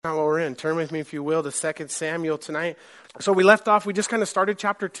Now what we're in. Turn with me, if you will, to 2 Samuel tonight. So we left off, we just kind of started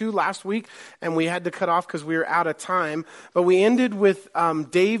chapter 2 last week, and we had to cut off because we were out of time. But we ended with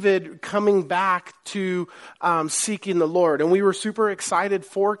David coming back to seeking the Lord. And we were super excited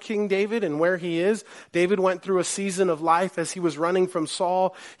for King David and where he is. David went through a season of life as he was running from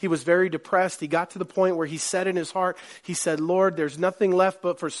Saul. He was very depressed. He got to the point where he said in his heart, he said, Lord, there's nothing left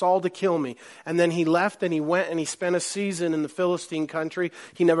but for Saul to kill me. And then he left and he went and he spent a season in the Philistine country.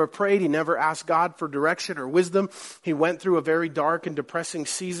 He never prayed. He never asked God for direction or wisdom. He went through a very dark and depressing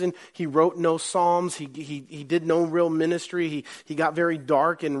season. He wrote no psalms. He did no real ministry. He got very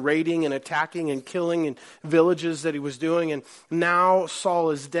dark in raiding and attacking and killing in villages that he was doing. And now Saul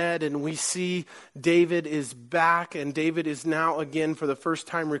is dead, and we see David is back, and David is now again for the first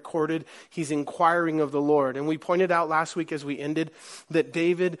time recorded. He's inquiring of the Lord. And we pointed out last week as we ended that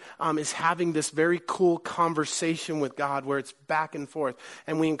David is having this very cool conversation with God where it's back and forth.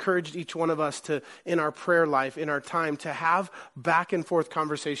 And we encouraged each one of us to, in our prayer life, in our time, to have back and forth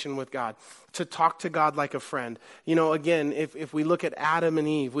conversation with God, to talk to God like a friend. You know, again, if we look at Adam and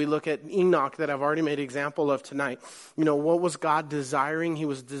Eve, we look at Enoch that I've already made an example of tonight. You know, what was God desiring? He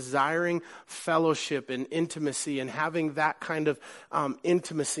was desiring fellowship and intimacy, and having that kind of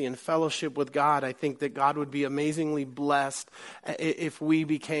intimacy and fellowship with God. I think that God would be amazingly blessed if we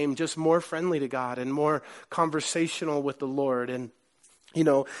became just more friendly to God and more conversational with the Lord. And you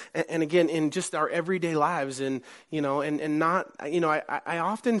know, and again, in just our everyday lives, and, you know, and not, you know, I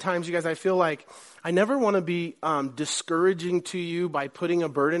oftentimes, you guys, I feel like I never want to be discouraging to you by putting a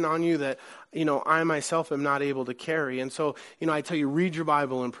burden on you that, you know, I myself am not able to carry. And so, you know, I tell you, read your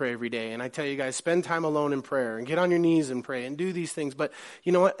Bible and pray every day. And I tell you guys, spend time alone in prayer and get on your knees and pray and do these things. But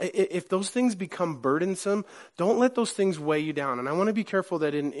you know what? If those things become burdensome, don't let those things weigh you down. And I want to be careful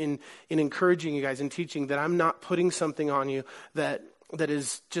that in encouraging you guys and teaching that I'm not putting something on you that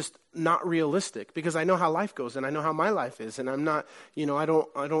is just not realistic, because I know how life goes and I know how my life is, and I'm not, you know, I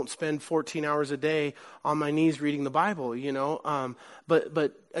don't spend 14 hours a day on my knees reading the Bible, you know,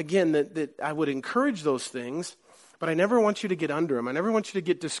 but again, that I would encourage those things, but I never want you to get under them. I never want you to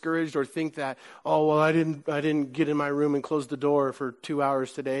get discouraged or think that, oh, well, I didn't get in my room and close the door for 2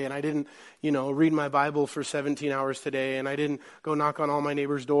 hours today, and I didn't, you know, read my Bible for 17 hours today, and I didn't go knock on all my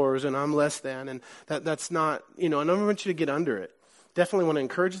neighbors' doors, and I'm less than, and that's not, you know, I never want you to get under it. Definitely want to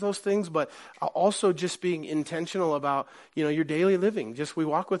encourage those things, but also just being intentional about, you know, your daily living. Just we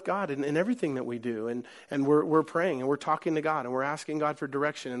walk with God in everything that we do, and we're praying and we're talking to God and we're asking God for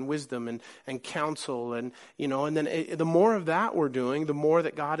direction and wisdom and counsel, and, you know, and then the more of that we're doing, the more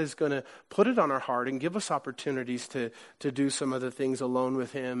that God is going to put it on our heart and give us opportunities to do some of the things alone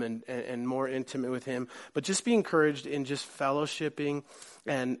with Him and more intimate with Him. But just be encouraged in just fellowshipping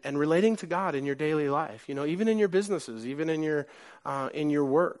and relating to God in your daily life, you know, even in your businesses, even in your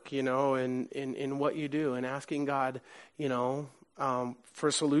work, you know, and in what you do, and asking God, you know, for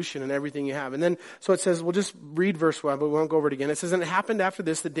a solution in everything you have. And then, so it says, we'll just read verse 1, but we won't go over it again. It says, and it happened after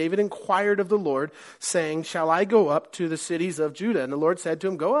this that David inquired of the Lord, saying, shall I go up to the cities of Judah? And the Lord said to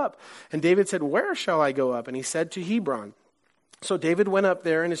him, go up. And David said, where shall I go up? And he said, to Hebron. So David went up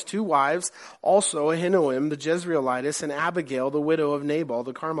there, and his two wives, also Ahinoam the Jezreelitess, and Abigail the widow of Nabal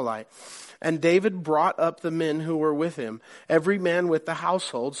the Carmelite. And David brought up the men who were with him, every man with the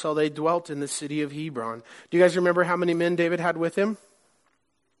household, so they dwelt in the city of Hebron. Do you guys remember how many men David had with him?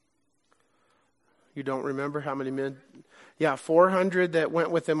 You don't remember how many men? Yeah, 400 that went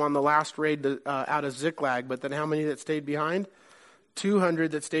with him on the last raid out of Ziklag, but then how many that stayed behind?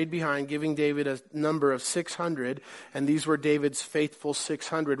 200 that stayed behind, giving David a number of 600, and these were David's faithful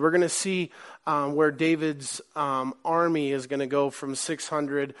 600. We're going to see where David's army is going to go from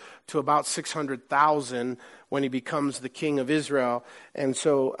 600 to about 600,000 when he becomes the king of Israel. And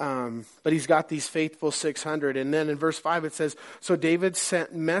so, but he's got these faithful 600. And then in verse 5 it says, so David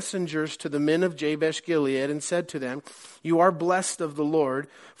sent messengers to the men of Jabesh Gilead and said to them, you are blessed of the Lord,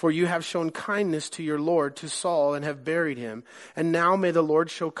 for you have shown kindness to your Lord, to Saul, and have buried him. And now may the Lord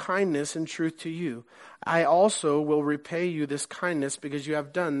show kindness and truth to you. I also will repay you this kindness because you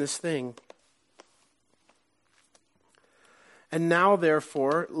have done this thing. And now,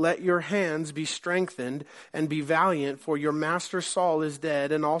 therefore, let your hands be strengthened and be valiant, for your master Saul is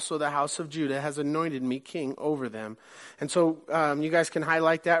dead, and also the house of Judah has anointed me king over them. And so you guys can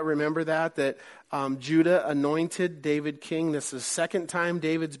highlight that, remember that Judah anointed David king. This is the second time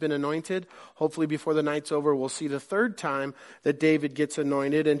David's been anointed. Hopefully before the night's over, we'll see the third time that David gets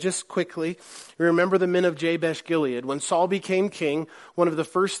anointed. And just quickly, remember the men of Jabesh Gilead. When Saul became king, one of the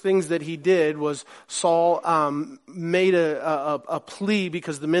first things that he did was Saul made a plea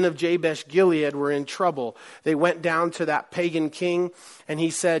because the men of Jabesh Gilead were in trouble. They went down to that pagan king and he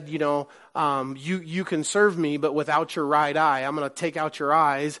said, you can serve me, but without your right eye. I'm going to take out your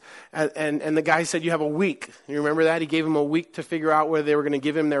eyes. And the guy said, you have a week. You remember that? He gave him a week to figure out whether they were going to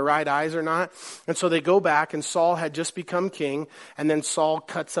give him their right eyes or not. And so they go back, and Saul had just become king. And then Saul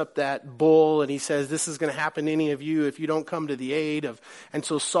cuts up that bull, and he says, this is going to happen to any of you if you don't come to the aid of. And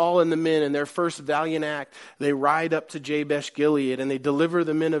so Saul and the men, in their first valiant act, they ride up to Jabesh Gilead, and they deliver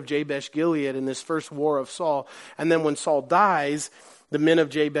the men of Jabesh Gilead in this first war of Saul. And then when Saul dies, the men of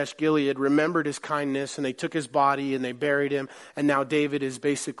Jabesh Gilead remembered his kindness, and they took his body and they buried him. And now David is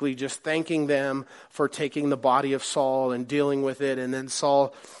basically just thanking them for taking the body of Saul and dealing with it. And then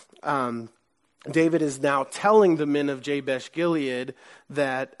David is now telling the men of Jabesh Gilead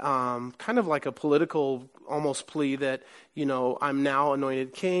that kind of like a political almost plea that, I'm now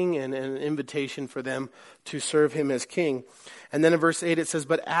anointed king, and an invitation for them to serve him as king. And then in verse 8 it says,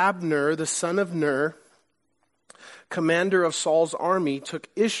 but Abner, the son of Ner, commander of Saul's army, took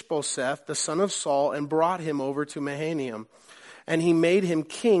Ishbosheth, the son of Saul, and brought him over to Mahanaim. And he made him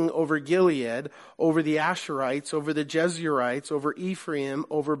king over Gilead, over the Asherites, over the Jezreelites, over Ephraim,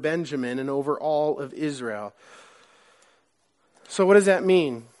 over Benjamin, and over all of Israel. So what does that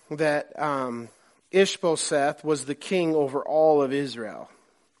mean? That Ishbosheth was the king over all of Israel.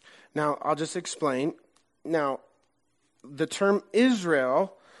 Now, I'll just explain. Now, the term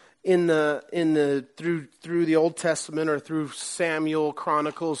Israel through the Old Testament or through Samuel,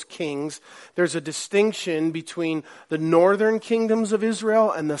 Chronicles, Kings, there's a distinction between the northern kingdoms of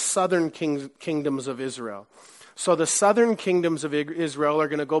Israel and the southern kingdoms of Israel. So the southern kingdoms of Israel are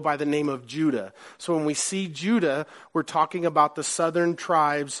going to go by the name of Judah. So when we see Judah, we're talking about the southern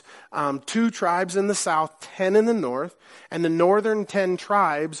tribes, 2 tribes in the south, 10 in the north. And the northern 10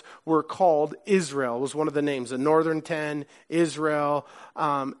 tribes were called Israel, was one of the names. The northern 10, Israel.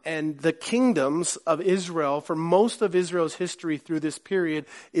 And the kingdoms of Israel, for most of Israel's history through this period,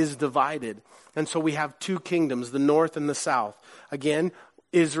 is divided. And so we have 2 kingdoms, the north and the south. Again,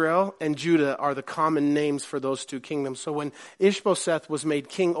 Israel and Judah are the common names for those 2 kingdoms. So when Ishbosheth was made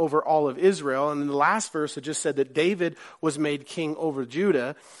king over all of Israel, and in the last verse it just said that David was made king over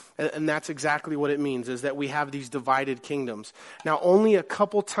Judah, and that's exactly what it means, is that we have these divided kingdoms. Now, only a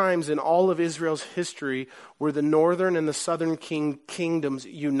couple times in all of Israel's history were the northern and the southern kingdoms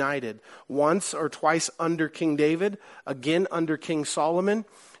united. Once or twice under King David, again under King Solomon.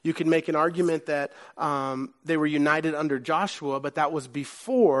 You can make an argument that they were united under Joshua, but that was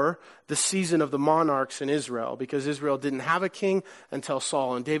before the season of the monarchs in Israel, because Israel didn't have a king until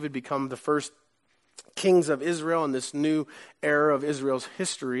Saul and David become the first kings of Israel in this new era of Israel's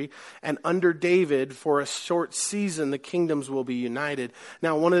history. And under David, for a short season, the kingdoms will be united.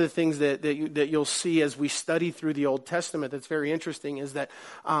 Now, one of the things that you'll see as we study through the Old Testament that's very interesting is that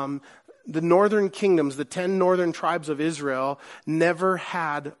the northern kingdoms, the 10 northern tribes of Israel, never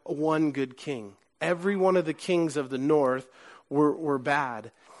had one good king. Every one of the kings of the north were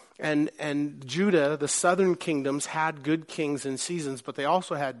bad. And Judah, the southern kingdoms, had good kings in seasons, but they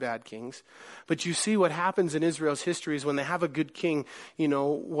also had bad kings. But you see what happens in Israel's history is when they have a good king,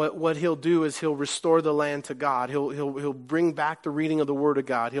 what he'll do is he'll restore the land to God. He'll bring back the reading of the Word of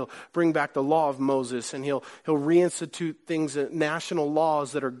God. He'll bring back the law of Moses, and he'll reinstitute things, national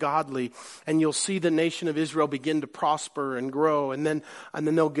laws that are godly. And you'll see the nation of Israel begin to prosper and grow. And then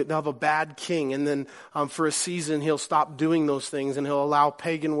they'll have a bad king. And then for a season he'll stop doing those things, and he'll allow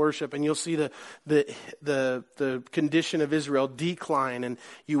pagan worship. And you'll see the condition of Israel decline. And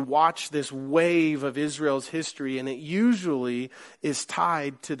you watch this wave of Israel's history, and it usually is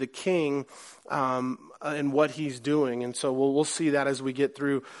tied to the king and what he's doing. And so we'll see that as we get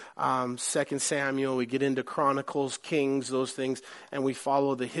through 2 Samuel, we get into Chronicles, Kings, those things, and we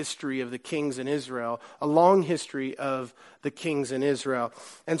follow the history of the kings in Israel, a long history of the kings in Israel.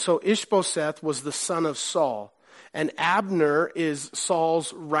 And so Ishbosheth was the son of Saul, and Abner is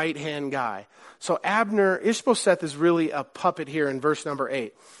Saul's right-hand guy. So Ishbosheth is really a puppet here in verse number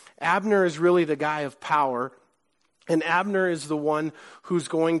 8. Abner is really the guy of power, and Abner is the one who's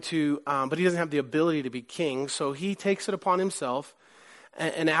going to, but he doesn't have the ability to be king, so he takes it upon himself,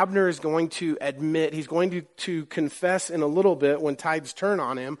 and Abner is going to admit, he's going to confess in a little bit when tides turn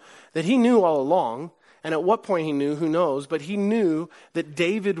on him, that he knew all along, and at what point he knew, who knows, but he knew that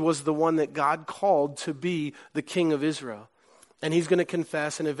David was the one that God called to be the king of Israel. And he's going to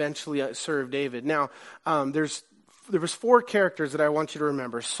confess and eventually serve David. Now, there was 4 characters that I want you to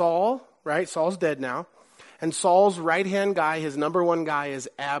remember. Saul, right? Saul's dead now. And Saul's right-hand guy, his number 1 guy, is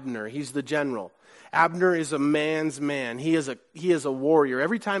Abner. He's the general. Abner is a man's man. He is a warrior.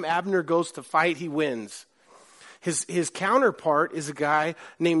 Every time Abner goes to fight, he wins. His counterpart is a guy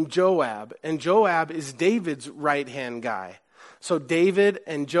named Joab. And Joab is David's right-hand guy. So David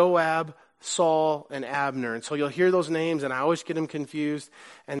and Joab, Saul and Abner. And so you'll hear those names, and I always get them confused.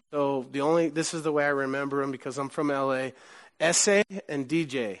 And so this is the way I remember them because I'm from LA. Ese and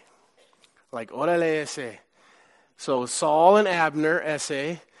DJ. Like, orale ese. So Saul and Abner,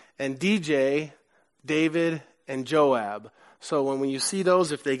 Ese, and DJ, David and Joab. So when you see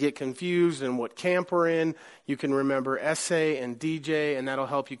those, if they get confused and what camp we're in, you can remember Ese and DJ, and that'll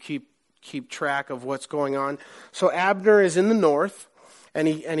help you keep track of what's going on. So Abner is in the north. And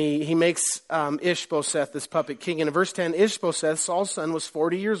he makes Ishbosheth this puppet king. And in verse 10, Ishbosheth, Saul's son, was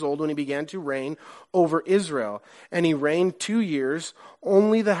 40 years old when he began to reign over Israel. And he reigned 2 years.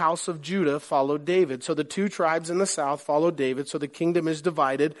 Only the house of Judah followed David. So the 2 tribes in the south followed David. So the kingdom is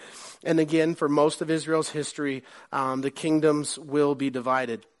divided. And again, for most of Israel's history, the kingdoms will be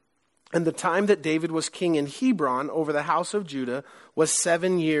divided. And the time that David was king in Hebron over the house of Judah was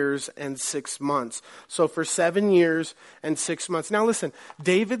 7 years and 6 months. So for 7 years and 6 months. Now listen,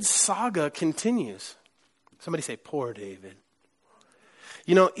 David's saga continues. Somebody say, poor David.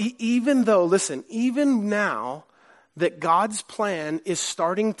 You know, even now that God's plan is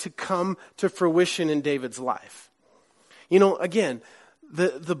starting to come to fruition in David's life. You know, again,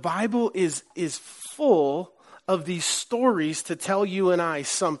 the Bible is full of these stories to tell you and I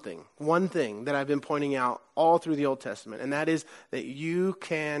something. One thing that I've been pointing out all through the Old Testament, and that is that you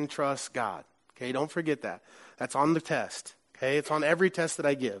can trust God. Okay, don't forget that. That's on the test. Okay, it's on every test that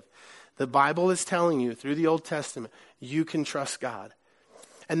I give. The Bible is telling you through the Old Testament, you can trust God.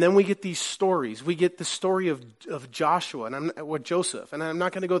 And then we get these stories. We get the story of Joshua and Joseph. And I'm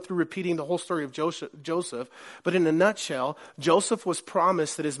not going to go through repeating the whole story of Joseph. But in a nutshell, Joseph was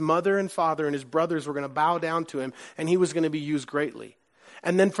promised that his mother and father and his brothers were going to bow down to him. And he was going to be used greatly.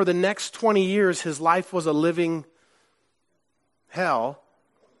 And then for the next 20 years, his life was a living hell.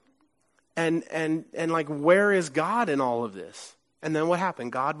 And like, where is God in all of this? And then what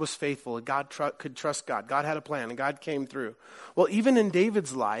happened? God was faithful. God could trust God. God had a plan, and God came through. Well, even in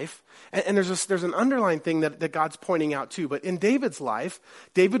David's life, and there's an underlying thing that God's pointing out too. But in David's life,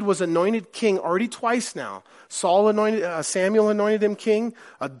 David was anointed king already twice now. Samuel anointed him king,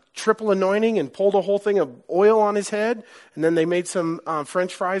 a triple anointing, and pulled a whole thing of oil on his head. And then they made some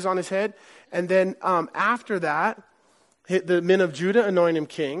French fries on his head. And then after that, the men of Judah anoint him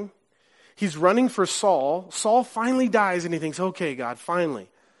king. He's running for Saul. Saul finally dies, and he thinks, okay, God, finally.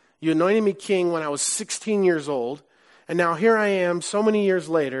 You anointed me king when I was 16 years old, and now here I am so many years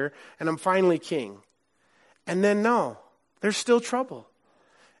later, and I'm finally king. And then, no, there's still trouble.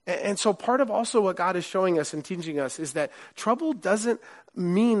 And so part of also what God is showing us and teaching us is that trouble doesn't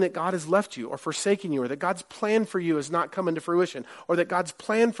mean that God has left you or forsaken you, or that God's plan for you has not come into fruition, or that God's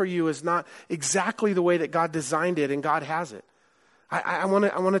plan for you is not exactly the way that God designed it and God has it. I want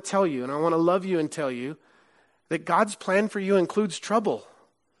to tell you, and I want to love you and tell you that God's plan for you includes trouble.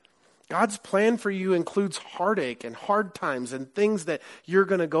 God's plan for you includes heartache and hard times and things that you're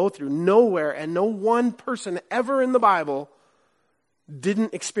going to go through. Nowhere and no one person ever in the Bible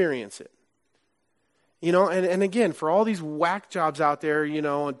didn't experience it. You know, and again, for all these whack jobs out there, you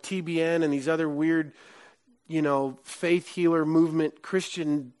know, on TBN and these other weird, you know, faith healer movement,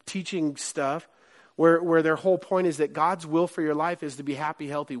 Christian teaching stuff, where their whole point is that God's will for your life is to be happy,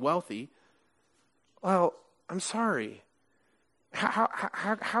 healthy, wealthy. Well, I'm sorry.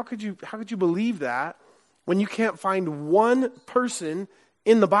 How could you believe that when you can't find one person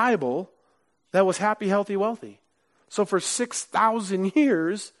in the Bible that was happy, healthy, wealthy? So for 6,000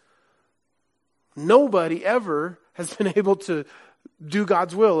 years, nobody ever has been able to do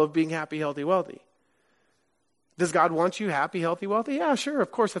God's will of being happy, healthy, wealthy. Does God want you happy, healthy, wealthy? Yeah, sure.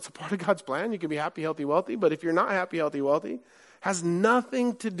 Of course, that's a part of God's plan. You can be happy, healthy, wealthy. But if you're not happy, healthy, wealthy, it has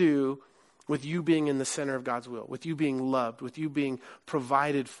nothing to do with you being in the center of God's will, with you being loved, with you being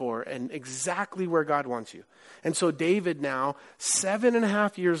provided for, and exactly where God wants you. And so David now,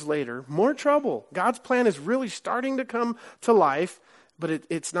 7.5 years later, more trouble. God's plan is really starting to come to life, but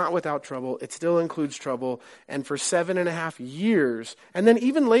it's not without trouble. It still includes trouble. And for 7.5 years, and then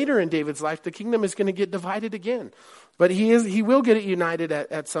even later in David's life, the kingdom is going to get divided again. But he will get it united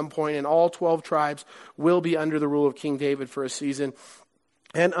at some point, and all 12 tribes will be under the rule of King David for a season,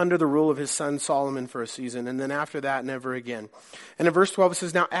 and under the rule of his son Solomon for a season. And then after that, never again. And in verse 12 it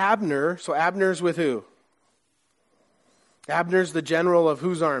says, now Abner, so Abner's with who? Abner's the general of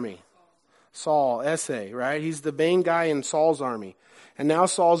whose army? Saul, S.A., right? He's the main guy in Saul's army. And now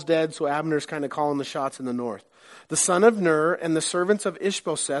Saul's dead, so Abner's kind of calling the shots in the north. The son of Ner and the servants of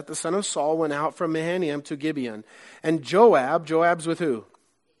Ishbosheth, the son of Saul, went out from Mahanaim to Gibeon. And Joab's with who?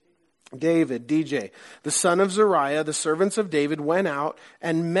 David, DJ, the son of Zeruiah, the servants of David, went out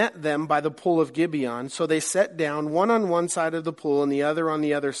and met them by the pool of Gibeon. So they sat down, one on one side of the pool and the other on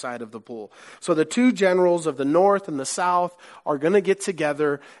the other side of the pool. So the two generals of the north and the south are going to get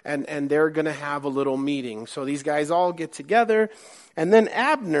together and they're going to have a little meeting. So these guys all get together. And then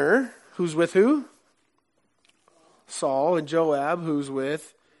Abner, who's with who? Saul, and Joab, who's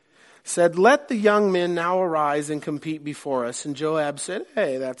with, said, "Let the young men now arise and compete before us." And Joab said,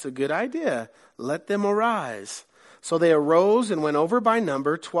 "Hey, that's a good idea. Let them arise." So they arose and went over by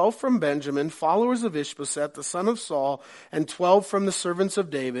number, 12 from Benjamin, followers of Ishbosheth, the son of Saul, and 12 from the servants of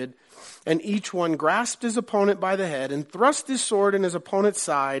David. And each one grasped his opponent by the head and thrust his sword in his opponent's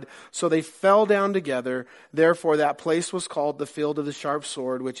side. So they fell down together. Therefore that place was called the field of the sharp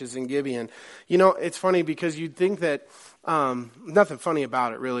sword, which is in Gibeon. You know, it's funny because you'd think that, nothing funny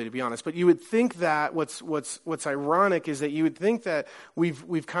about it really, to be honest, but you would think that what's ironic is that you would think that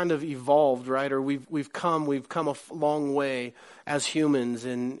we've kind of evolved, right? Or we've come a long way as humans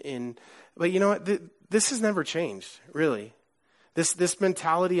but you know what? This has never changed, really. This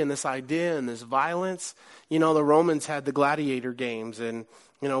mentality and this idea and this violence, you know, the Romans had the gladiator games and,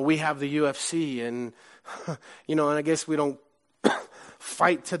 you know, we have the UFC and, you know, and I guess we don't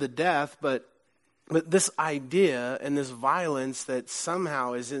fight to the death, but this idea and this violence that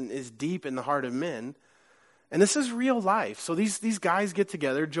somehow is deep in the heart of men, and this is real life. So these guys get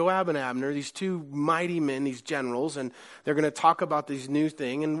together, Joab and Abner, these two mighty men, these generals, and they're going to talk about this new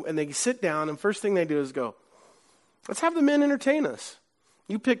thing, and they sit down, and first thing they do is go, "Let's have the men entertain us.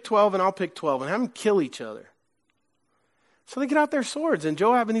 You pick 12 and I'll pick 12 and have them kill each other." So they get out their swords, and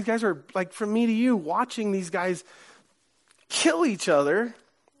Joab and these guys are like, from me to you, watching these guys kill each other.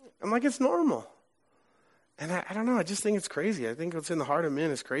 I'm like, it's normal. And I don't know, I just think it's crazy. I think what's in the heart of men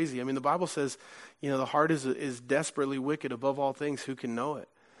is crazy. I mean, the Bible says, you know, the heart is desperately wicked above all things. Who can know it?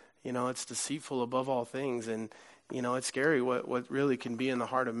 You know, it's deceitful above all things. And, you know, it's scary what really can be in the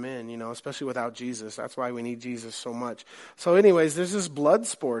heart of men, you know, especially without Jesus. That's why we need Jesus so much. So anyways, there's this blood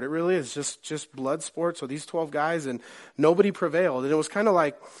sport. It really is just blood sport. So these 12 guys, and nobody prevailed. And it was kind of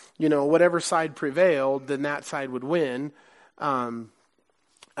like, you know, whatever side prevailed, then that side would win.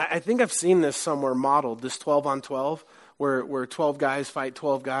 I think I've seen this somewhere modeled, this 12 on 12, where 12 guys fight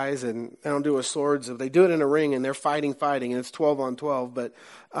 12 guys, and they don't do it with swords. They do it in a ring, and they're fighting, and it's 12 on 12. But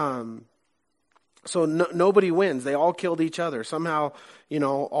so nobody wins. They all killed each other. Somehow, you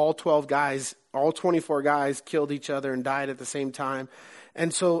know, all 12 guys, all 24 guys killed each other and died at the same time.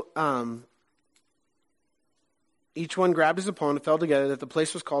 And so each one grabbed his opponent, fell together, that the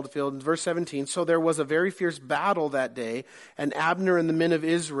place was called the field. In verse 17, so there was a very fierce battle that day, and Abner and the men of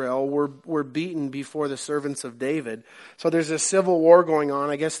Israel were beaten before the servants of David. So there's a civil war going on.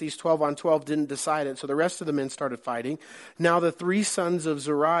 I guess these 12 on 12 didn't decide it, so the rest of the men started fighting. Now the three sons of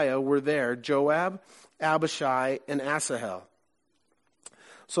Zeruiah were there, Joab, Abishai, and Asahel.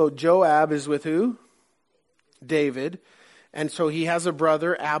 So Joab is with who? David. And so he has a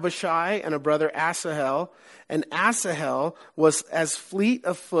brother, Abishai, and a brother, Asahel. And Asahel was as fleet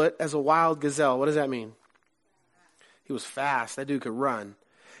of foot as a wild gazelle. What does that mean? He was fast. That dude could run.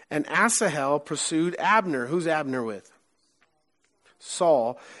 And Asahel pursued Abner. Who's Abner with?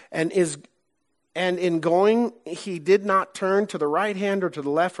 Saul. And in going, he did not turn to the right hand or to the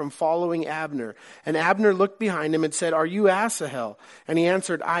left from following Abner. And Abner looked behind him and said, "Are you Asahel?" And he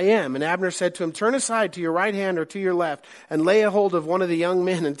answered, "I am." And Abner said to him, "Turn aside to your right hand or to your left, and lay a hold of one of the young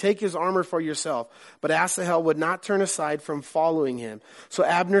men, and take his armor for yourself." But Asahel would not turn aside from following him. So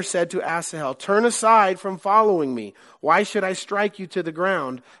Abner said to Asahel, "Turn aside from following me. Why should I strike you to the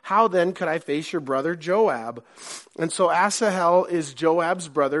ground? How then could I face your brother Joab?" And so Asahel is Joab's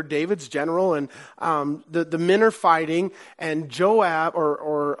brother, David's general, and the men are fighting, and Joab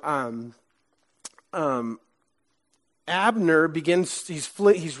Abner begins,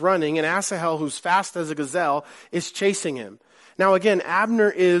 he's running, and Asahel, who's fast as a gazelle, is chasing him. Now again, Abner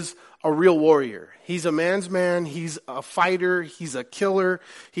is a real warrior. He's a man's man. He's a fighter. He's a killer.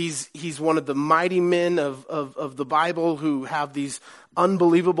 He's one of the mighty men of the Bible who have these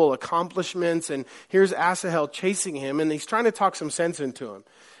unbelievable accomplishments. And here's Asahel chasing him, and he's trying to talk some sense into him.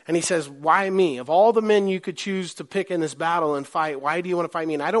 And he says, "Why me? Of all the men you could choose to pick in this battle and fight, why do you want to fight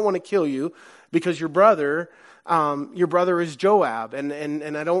me? And I don't want to kill you because your brother your brother is Joab,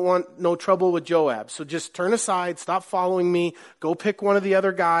 and I don't want no trouble with Joab. So just turn aside, stop following me, go pick one of the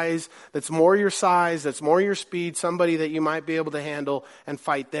other guys that's more your size, that's more your speed, somebody that you might be able to handle, and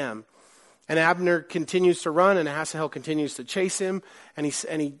fight them. And Abner continues to run, and Asahel continues to chase him, and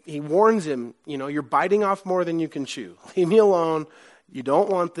he warns him, you're biting off more than you can chew. Leave me alone. You don't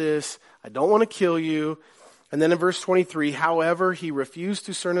want this. I don't want to kill you. And then in verse 23, however, he refused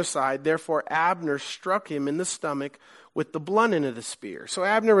to turn aside. Therefore, Abner struck him in the stomach with the blunt end of the spear. So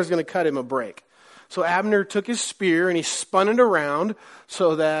Abner was going to cut him a break. So Abner took his spear and he spun it around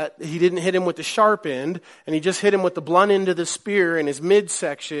so that he didn't hit him with the sharp end. And he just hit him with the blunt end of the spear in his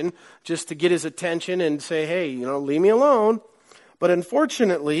midsection just to get his attention and say, hey, leave me alone. But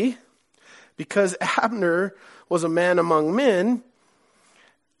unfortunately, because Abner was a man among men,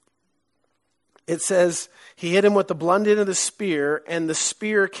 it says he hit him with the blunt end of the spear, and the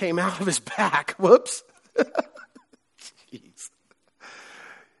spear came out of his back. Whoops. Jeez.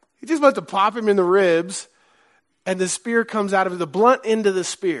 He just about to pop him in the ribs, and the spear comes out of the blunt end of the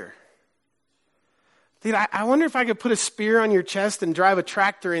spear. Dude, I wonder if I could put a spear on your chest and drive a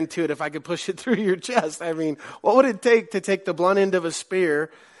tractor into it if I could push it through your chest. I mean, what would it take to take the blunt end of a spear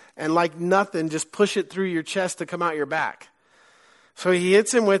and like nothing, just push it through your chest to come out your back? So he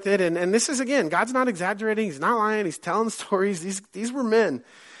hits him with it, and this is, again, God's not exaggerating, he's not lying, he's telling stories, these were men.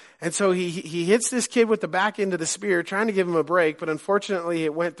 And so he hits this kid with the back end of the spear, trying to give him a break, but unfortunately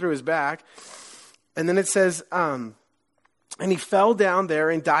it went through his back. And then it says, and he fell down there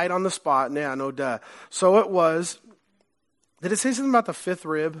and died on the spot. Yeah, no duh. So it was, did it say something about the fifth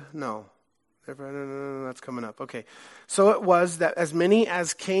rib? No. No, that's coming up. Okay. So it was that as many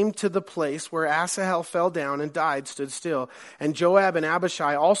as came to the place where Asahel fell down and died stood still. And Joab and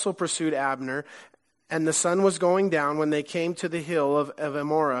Abishai also pursued Abner. And the sun was going down when they came to the hill of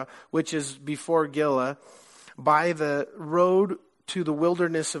Emorah, which is before Gilah, by the road to the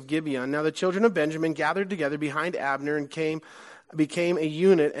wilderness of Gibeon. Now the children of Benjamin gathered together behind Abner and became a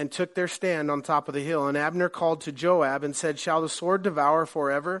unit and took their stand on top of the hill. And Abner called to Joab and said, shall the sword devour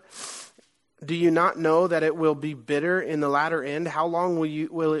forever? Do you not know that it will be bitter in the latter end? How long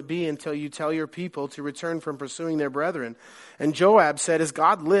will it be until you tell your people to return from pursuing their brethren? And Joab said, as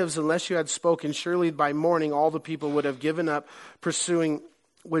God lives, unless you had spoken, surely by morning all the people would have given up pursuing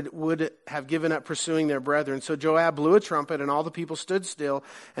their brethren. So Joab blew a trumpet, and all the people stood still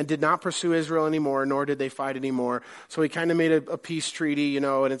and did not pursue Israel anymore, nor did they fight anymore. So he kind of made a peace treaty,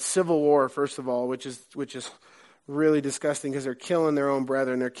 and it's civil war, first of all, which is really disgusting because they're killing their own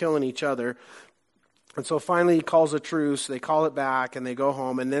brethren. They're killing each other. And so finally he calls a truce. They call it back and they go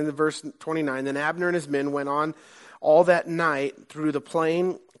home. And then in verse 29, then Abner and his men went on all that night through the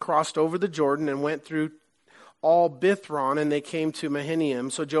plain, crossed over the Jordan, and went through all Bithron, and they came to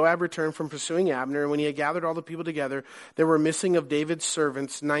Mahanaim. So Joab returned from pursuing Abner, and when he had gathered all the people together, there were missing of David's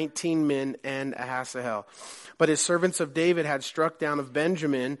servants 19 men and Asahel. But his servants of David had struck down of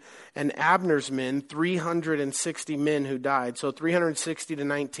Benjamin and Abner's men 360 men who died. So 360 to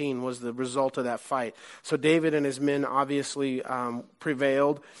 19 was the result of that fight. So David and his men obviously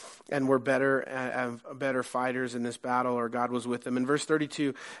prevailed and were better fighters in this battle, or God was with them. In verse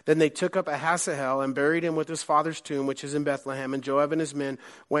 32, then they took up Asahel and buried him with his father's tomb, which is in Bethlehem. And Joab and his men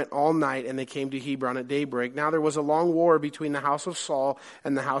went all night, and they came to Hebron at daybreak. Now there was a long war between the house of Saul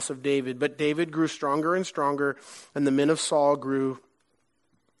and the house of David. But David grew stronger and stronger, and the men of Saul grew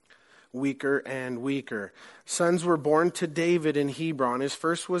weaker and weaker. Sons were born to David in Hebron. His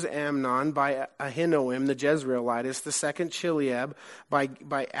first was Amnon by Ahinoam the Jezreelitess, the second Chileab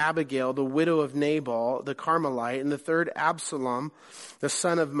by Abigail, the widow of Nabal the Carmelite, and the third Absalom, the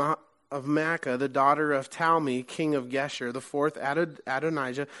son of Maacah, the daughter of Talmi, king of Geshur, the fourth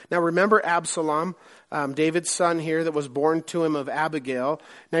Adonijah. Now remember Absalom, David's son here that was born to him of Abigail.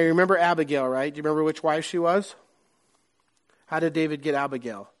 Now you remember Abigail, right? Do you remember which wife she was? How did David get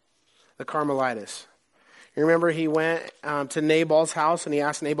Abigail? The Carmelitess. You remember he went to Nabal's house and he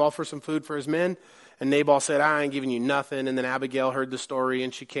asked Nabal for some food for his men. And Nabal said, I ain't giving you nothing. And then Abigail heard the story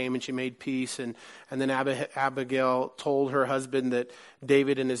and she came and she made peace. And then Abigail told her husband that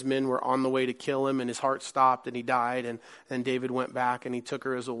David and his men were on the way to kill him, and his heart stopped and he died. And then David went back and he took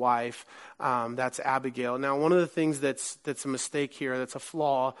her as a wife. That's Abigail. Now, one of the things that's a mistake here, that's a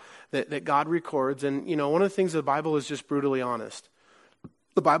flaw that God records. And, one of the things the Bible is just brutally honest.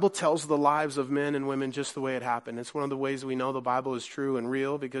 The Bible tells the lives of men and women just the way it happened. It's one of the ways we know the Bible is true and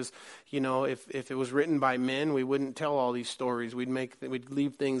real because, if it was written by men, we wouldn't tell all these stories. We'd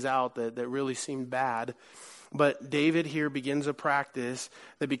leave things out that really seemed bad. But David here begins a practice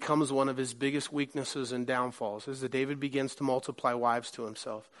that becomes one of his biggest weaknesses and downfalls, is that David begins to multiply wives to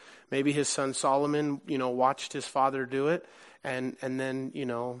himself. Maybe his son Solomon, watched his father do it and then,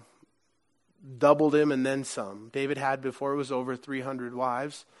 doubled him and then some. David had, before it was over, 300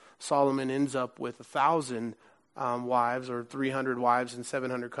 wives. Solomon ends up with 1,000 wives, or 300 wives and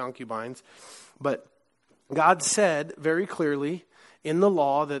 700 concubines. But God said very clearly in the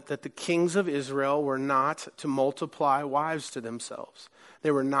law that the kings of Israel were not to multiply wives to themselves.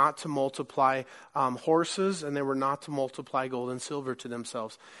 They were not to multiply horses, and they were not to multiply gold and silver to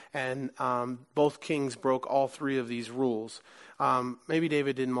themselves. And both kings broke all three of these rules. Maybe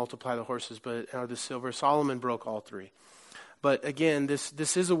David didn't multiply the horses, or the silver. Solomon broke all three. But again,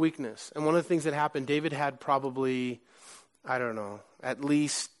 this is a weakness. And one of the things that happened, David had probably, at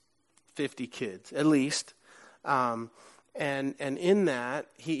least 50 kids, at least. And in that,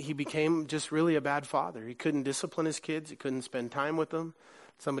 he became just really a bad father. He couldn't discipline his kids. He couldn't spend time with them.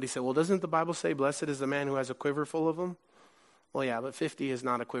 Somebody said, well, doesn't the Bible say, blessed is the man who has a quiver full of them? Well, yeah, but 50 is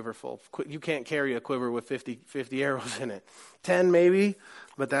not a quiver full. You can't carry a quiver with 50 arrows in it. 10 maybe,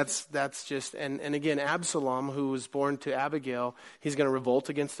 but that's just, and again, Absalom, who was born to Abigail, he's going to revolt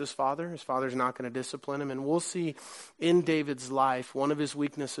against his father. His father's not going to discipline him. And we'll see in David's life, one of his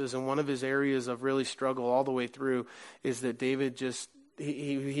weaknesses and one of his areas of really struggle all the way through is that David just,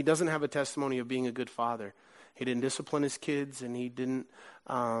 he doesn't have a testimony of being a good father. He didn't discipline his kids, and he didn't,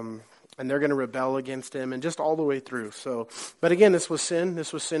 and they're going to rebel against him, and just all the way through. So, but again, this was sin.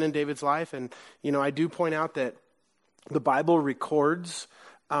 This was sin in David's life. And, I do point out that the Bible records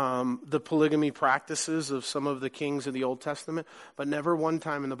the polygamy practices of some of the kings of the Old Testament, but never one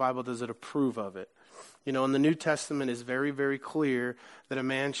time in the Bible does it approve of it. And the New Testament is very, very clear that a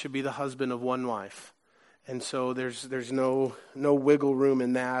man should be the husband of one wife. And so there's no wiggle room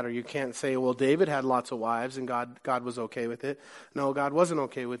in that, or you can't say, well, David had lots of wives and God was okay with it. No, God wasn't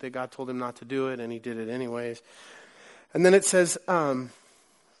okay with it. God told him not to do it, and he did it anyways. And then it says in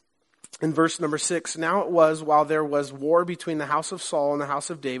verse number 6, now it was while there was war between the house of Saul and the house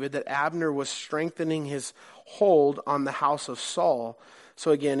of David that Abner was strengthening his hold on the house of Saul.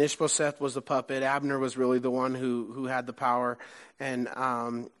 So again, Ishbosheth was the puppet. Abner was really the one who had the power.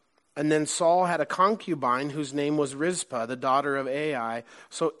 And then Saul had a concubine whose name was Rizpah, the daughter of Ai.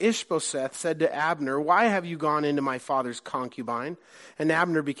 So Ishbosheth said to Abner, why have you gone into my father's concubine? And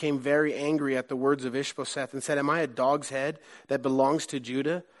Abner became very angry at the words of Ishbosheth and said, am I a dog's head that belongs to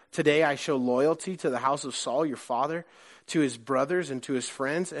Judah? Today I show loyalty to the house of Saul, your father, to his brothers and to his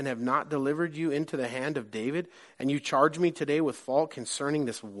friends, and have not delivered you into the hand of David. And you charge me today with fault concerning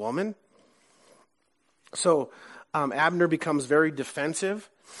this woman? So Abner becomes very defensive,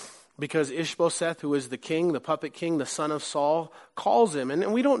 because Ishbosheth, who is the king, the puppet king, the son of Saul, calls him.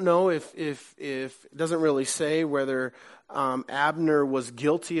 And we don't know if it doesn't really say whether Abner was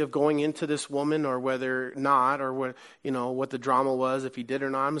guilty of going into this woman or whether not, or what the drama was, if he did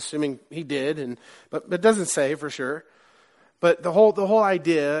or not. I'm assuming he did, but it doesn't say for sure. But the whole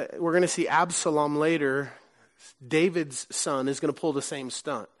idea, we're going to see Absalom later, David's son, is going to pull the same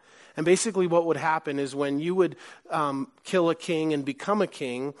stunt. And basically what would happen is when you would kill a king and become a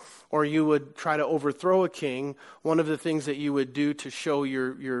king, or you would try to overthrow a king, one of the things that you would do to show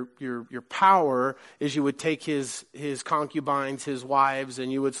your power is you would take his concubines, his wives,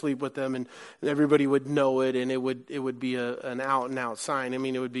 and you would sleep with them, and everybody would know it, and it would be an out and out sign. I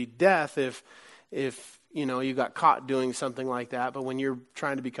mean, it would be death if you got caught doing something like that. But when you're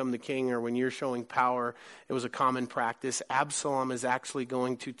trying to become the king, or when you're showing power, it was a common practice. Absalom is actually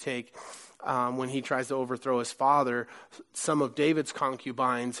going to take, when he tries to overthrow his father, some of David's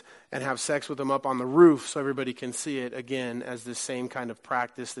concubines and have sex with them up on the roof so everybody can see it, again, as this same kind of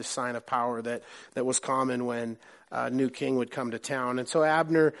practice, this sign of power that was common when a new king would come to town. And so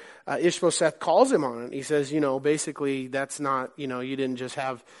Abner, Ishbosheth calls him on it. He says, basically that's not, you didn't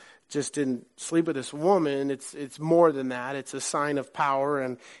just didn't sleep with this woman. It's more than that. It's a sign of power,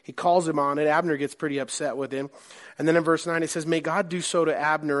 and he calls him on it. Abner gets pretty upset with him. And then in verse 9 it says, may God do so to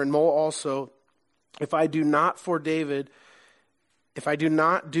Abner and more also, if I do not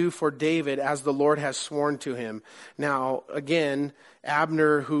do for David as the Lord has sworn to him. Now, again,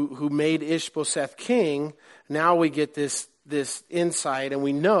 Abner, who made Ishbosheth king, now we get this insight, and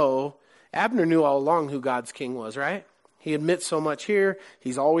we know Abner knew all along who God's king was, right? He admits so much here.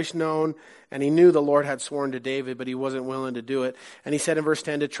 He's always known, and he knew the Lord had sworn to David, but he wasn't willing to do it. And he said in verse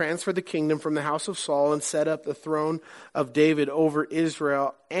 10, to transfer the kingdom from the house of Saul and set up the throne of David over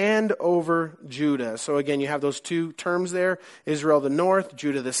Israel and over Judah. So again, you have those two terms there, Israel the north,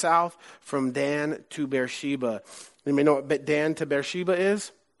 Judah the south, from Dan to Beersheba. You may know what Dan to Beersheba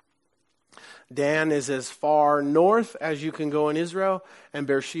is? Dan is as far north as you can go in Israel, and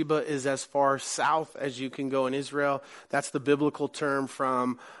Beersheba is as far south as you can go in Israel. That's the biblical term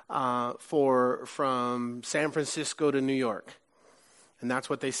from San Francisco to New York. And that's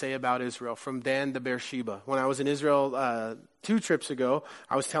what they say about Israel, from Dan to Beersheba. When I was in Israel 2 trips ago,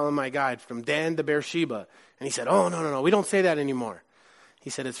 I was telling my guide, from Dan to Beersheba. And he said, oh, no, we don't say that anymore. He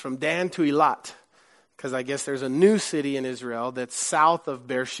said, it's from Dan to Eilat. Because I guess there's a new city in Israel that's south of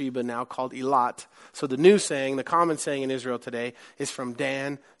Beersheba now called Eilat. So the new saying, the common saying in Israel today, is from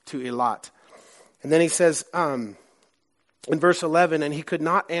Dan to Eilat. And then he says in verse 11, and he could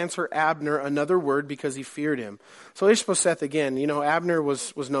not answer Abner another word because he feared him. So Ishbosheth again, Abner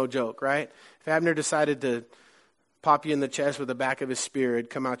was no joke, right? If Abner decided to pop you in the chest with the back of his spear, it'd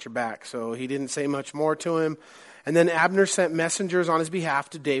come out your back. So he didn't say much more to him. And then Abner sent messengers on his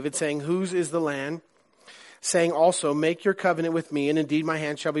behalf to David saying, whose is the land? Saying also, make your covenant with me, and indeed my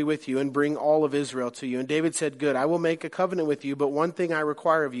hand shall be with you, and bring all of Israel to you. And David said, good, I will make a covenant with you, but one thing I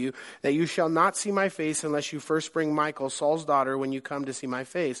require of you, that you shall not see my face unless you first bring Michal, Saul's daughter, when you come to see my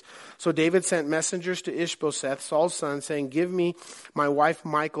face. So David sent messengers to Ishbosheth, Saul's son, saying, give me my wife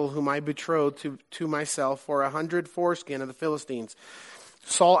Michal, whom I betrothed to myself, for 100 foreskin of the Philistines.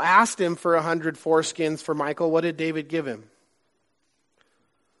 Saul asked him for 100 foreskins for Michal. What did David give him?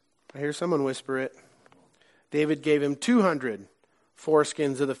 I hear someone whisper it. David gave him 200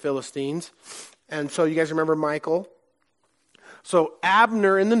 foreskins of the Philistines. And so you guys remember Michal? So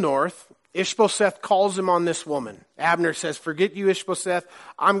Abner in the north, Ishbosheth calls him on this woman. Abner says, forget you, Ishbosheth.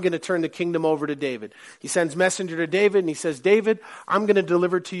 I'm going to turn the kingdom over to David. He sends messenger to David and he says, David, I'm going to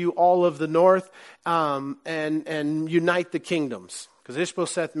deliver to you all of the north and unite the kingdoms. Because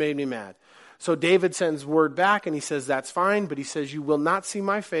Ishbosheth made me mad. So David sends word back and he says, that's fine. But he says, you will not see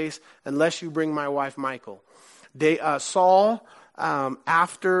my face unless you bring my wife Michal. Saul,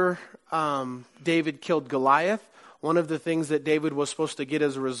 after David killed Goliath, one of the things that David was supposed to get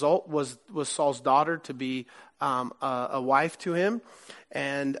as a result was Saul's daughter to be a wife to him,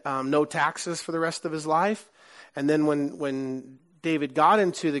 and no taxes for the rest of his life. And then when David got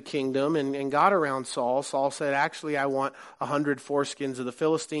into the kingdom and got around Saul, Saul said, actually, I want 100 foreskins of the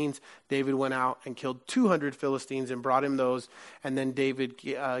Philistines. David went out and killed 200 Philistines and brought him those. And then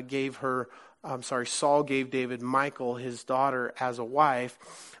Saul gave David Michal, his daughter, as a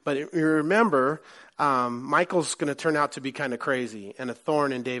wife. But you remember, Michal's going to turn out to be kind of crazy and a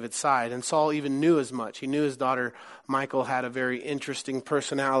thorn in David's side. And Saul even knew as much. He knew his daughter Michal had a very interesting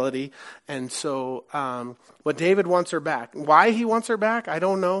personality. And so, but David wants her back. Why he wants her back, I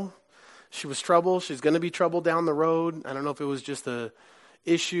don't know. She was trouble. She's going to be trouble down the road. I don't know if it was just a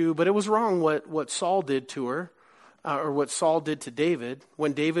issue, but it was wrong what Saul did to her. Or what Saul did to David.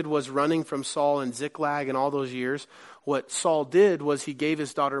 When David was running from Saul and Ziklag and all those years, what Saul did was he gave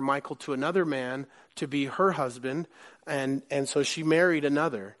his daughter Michal to another man to be her husband, and so she married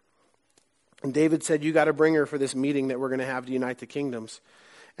another. And David said, you got to bring her for this meeting that we're going to have to unite the kingdoms.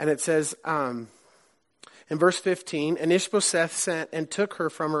 And it says in verse 15, and Ishbosheth sent and took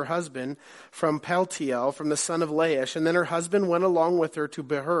her from her husband, from Paltiel, from the son of Laish, and then her husband went along with her to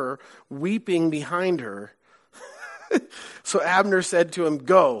Beher, weeping behind her. So Abner said to him,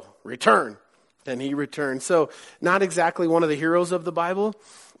 go, return. And he returned. So not exactly one of the heroes of the Bible,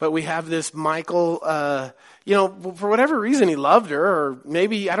 but we have this Michal, for whatever reason he loved her, or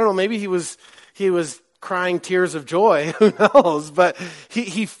maybe, I don't know, maybe he was crying tears of joy, who knows, but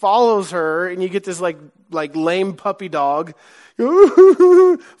he follows her and you get this like lame puppy dog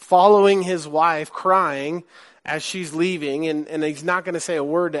following his wife crying as she's leaving, and he's not going to say a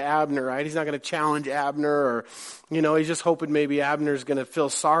word to Abner, right? He's not going to challenge Abner, or, he's just hoping maybe Abner's going to feel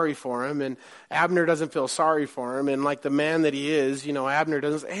sorry for him, and Abner doesn't feel sorry for him, and like the man that he is, Abner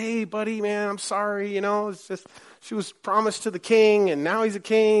doesn't say, hey, buddy, man, I'm sorry, it's just, she was promised to the king, and now he's a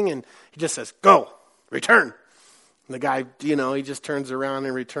king, and he just says, go, return. And the guy, he just turns around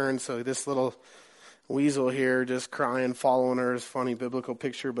and returns, so this little weasel here just crying, following her is a funny biblical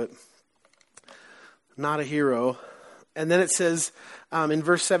picture, but not a hero. And then it says in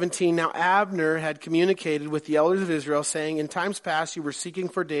verse 17, now Abner had communicated with the elders of Israel, saying, in times past you were seeking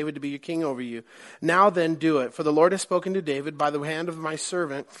for David to be your king over you. Now then do it. For the Lord has spoken to David by the hand of my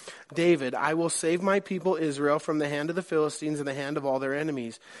servant David. I will save my people Israel from the hand of the Philistines and the hand of all their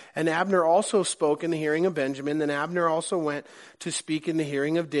enemies. And Abner also spoke in the hearing of Benjamin. Then Abner also went to speak in the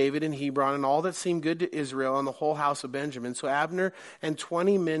hearing of David in Hebron, and all that seemed good to Israel and the whole house of Benjamin. So Abner and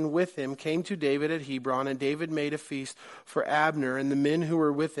 20 men with him came to David at Hebron, and David made a feast for Abner and the men who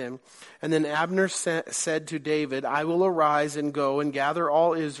were with him. And then Abner said to David, I will arise and go and gather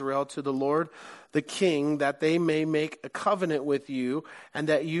all Israel to the Lord the king, that they may make a covenant with you, and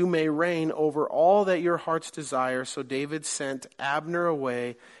that you may reign over all that your hearts desire. So David sent Abner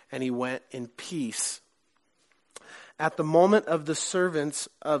away, and he went in peace. At the moment of the servants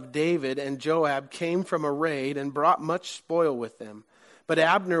of David and Joab came from a raid and brought much spoil with them. But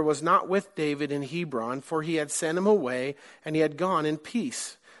Abner was not with David in Hebron, for he had sent him away, and he had gone in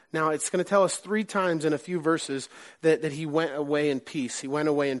peace. Now, it's going to tell us 3 times in a few verses that he went away in peace. He went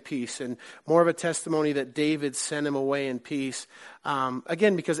away in peace. And more of a testimony that David sent him away in peace.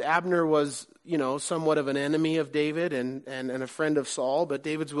 Again, because Abner was, somewhat of an enemy of David and a friend of Saul. But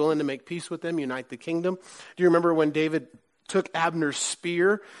David's willing to make peace with them, unite the kingdom. Do you remember when David took Abner's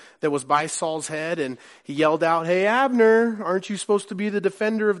spear that was by Saul's head, and he yelled out, "Hey, Abner, aren't you supposed to be the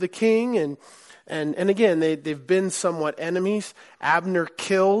defender of the king?" And again, they've been somewhat enemies. Abner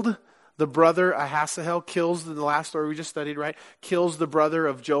killed the brother, Ahasahel kills, the last story we just studied, right? Kills the brother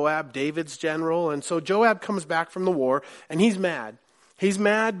of Joab, David's general. And so Joab comes back from the war, and he's mad. He's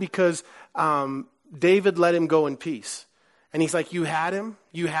mad because David let him go in peace. And he's like, you had him?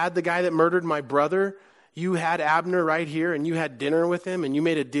 You had the guy that murdered my brother? You had Abner right here, and you had dinner with him, and you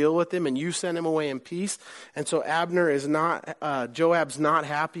made a deal with him, and you sent him away in peace? And so Joab's not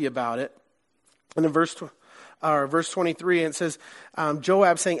happy about it. And in verse 23, it says,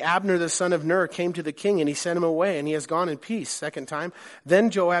 Joab saying, Abner the son of Ner came to the king, and he sent him away, and he has gone in peace. Second time. Then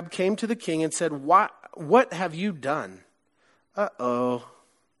Joab came to the king and said, What have you done? Uh-oh.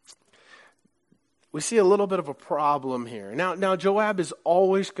 We see a little bit of a problem here. Now Joab is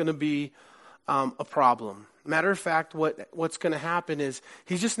always going to be a problem. Matter of fact, what's going to happen is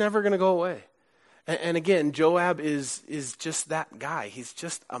he's just never going to go away. And again, Joab is just that guy. He's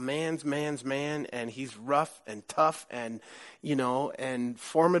just a man's man, and he's rough and tough and, and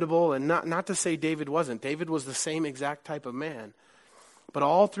formidable. And not to say David wasn't. David was the same exact type of man. But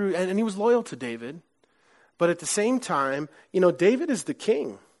all through, and he was loyal to David. But at the same time, David is the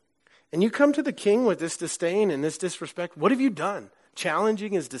king. And you come to the king with this disdain and this disrespect. What have you done?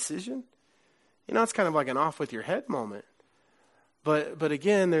 Challenging his decision? It's kind of like an off with your head moment. But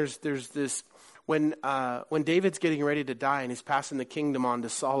again, there's this. When David's getting ready to die and he's passing the kingdom on to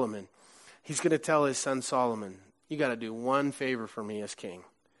Solomon, he's going to tell his son Solomon, you got to do one favor for me as king.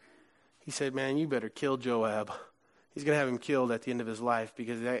 He said, man, you better kill Joab. He's going to have him killed at the end of his life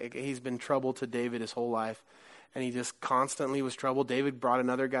because he's been trouble to David his whole life. And he just constantly was trouble. David brought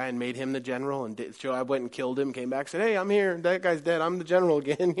another guy and made him the general. And Joab went and killed him, came back, said, hey, I'm here. That guy's dead. I'm the general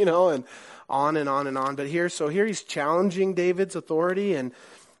again, and on and on and on. But here he's challenging David's authority and,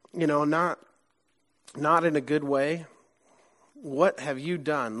 not in a good way. What have you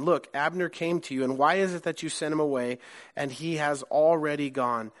done? Look, Abner came to you, and why is it that you sent him away, and he has already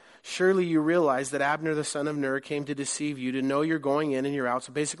gone? Surely you realize that Abner the son of Ner came to deceive you, to know you're going in and you're out.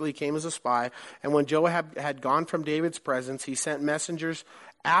 So basically he came as a spy. And when Joab had gone from David's presence, he sent messengers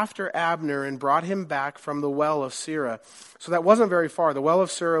after Abner and brought him back from the well of Sirah. So that wasn't very far. The well of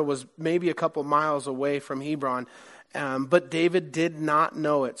Sirah was maybe a couple miles away from Hebron. But David did not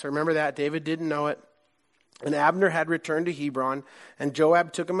know it. So remember that. David didn't know it. And Abner had returned to Hebron, and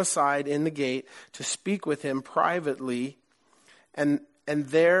Joab took him aside in the gate to speak with him privately. And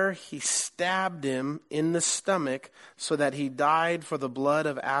there he stabbed him in the stomach so that he died for the blood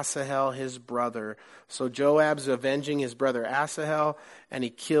of Asahel, his brother. So Joab's avenging his brother Asahel, and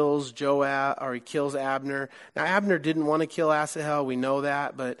he kills Abner. Now Abner didn't want to kill Asahel, we know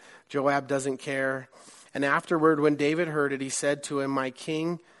that, but Joab doesn't care. And afterward, when David heard it, he said to him, My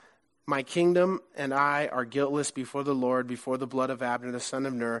kingdom and I are guiltless before the Lord, before the blood of Abner the son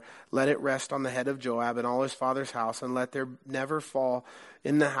of Ner. Let it rest on the head of Joab and all his father's house, and let there never fall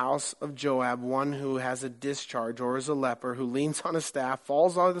in the house of Joab one who has a discharge or is a leper, who leans on a staff,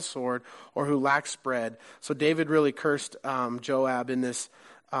 falls on the sword, or who lacks bread. So David really cursed Joab in this.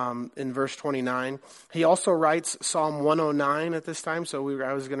 In verse 29. He also writes Psalm 109 at this time. So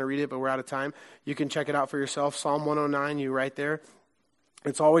I was going to read it, but we're out of time. You can check it out for yourself. Psalm 109, you right there.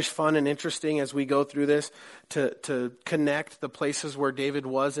 It's always fun and interesting as we go through this to connect the places where David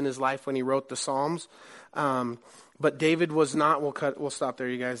was in his life when he wrote the Psalms. But David was not, we'll stop there,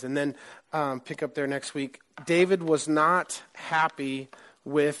 you guys, and then pick up there next week. David was not happy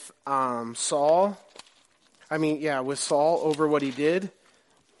with Saul over what he did.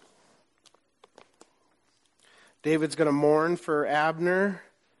 David's going to mourn for Abner.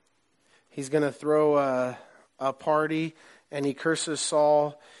 He's going to throw a party, and he curses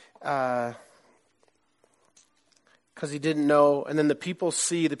Saul because he didn't know. And then the people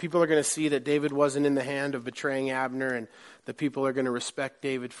are going to see that David wasn't in the hand of betraying Abner, and the people are going to respect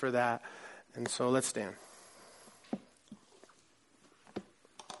David for that. And so let's stand.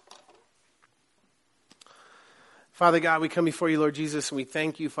 Father God, we come before you, Lord Jesus, and we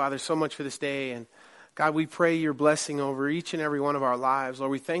thank you, Father, so much for this day. And God, we pray your blessing over each and every one of our lives.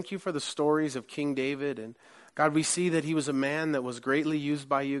 Lord, we thank you for the stories of King David. And God, we see that he was a man that was greatly used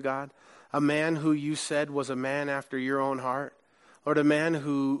by you, God. A man who you said was a man after your own heart. Lord, a man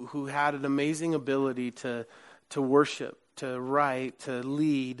who had an amazing ability to worship, to write, to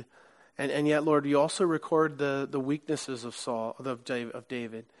lead. And yet, Lord, you also record the weaknesses of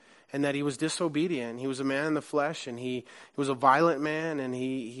David. And that he was disobedient. He was a man in the flesh, and he was a violent man, and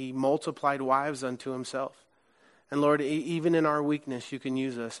he multiplied wives unto himself. And Lord, even in our weakness, you can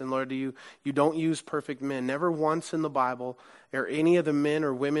use us. And Lord, you don't use perfect men. Never once in the Bible are any of the men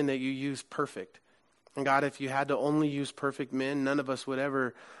or women that you use perfect. And God, if you had to only use perfect men, none of us would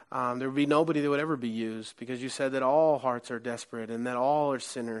ever, there would be nobody that would ever be used, because you said that all hearts are desperate and that all are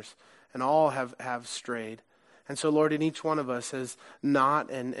sinners and all have strayed. And so, Lord, in each one of us as not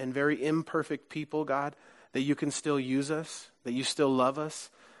and very imperfect people, God, that you can still use us, that you still love us.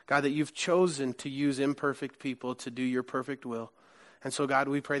 God, that you've chosen to use imperfect people to do your perfect will. And so, God,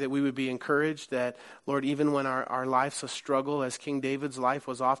 we pray that we would be encouraged that, Lord, even when our life's a struggle, as King David's life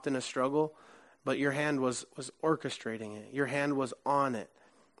was often a struggle, but your hand was orchestrating it. Your hand was on it.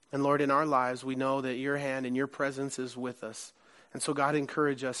 And, Lord, in our lives, we know that your hand and your presence is with us. And so, God,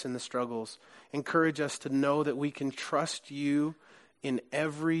 encourage us in the struggles. Encourage us to know that we can trust you in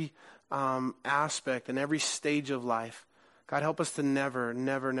every aspect and every stage of life. God, help us to never,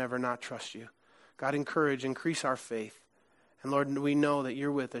 never, never not trust you. God, increase our faith. And Lord, we know that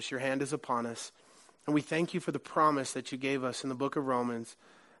you're with us. Your hand is upon us. And we thank you for the promise that you gave us in the book of Romans,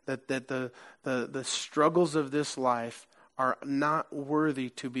 that the struggles of this life are not worthy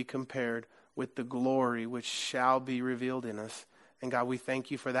to be compared with the glory which shall be revealed in us. And God, we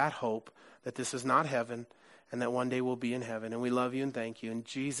thank you for that hope, that this is not heaven, and that one day we'll be in heaven. And we love you and thank you. In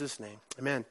Jesus' name, amen.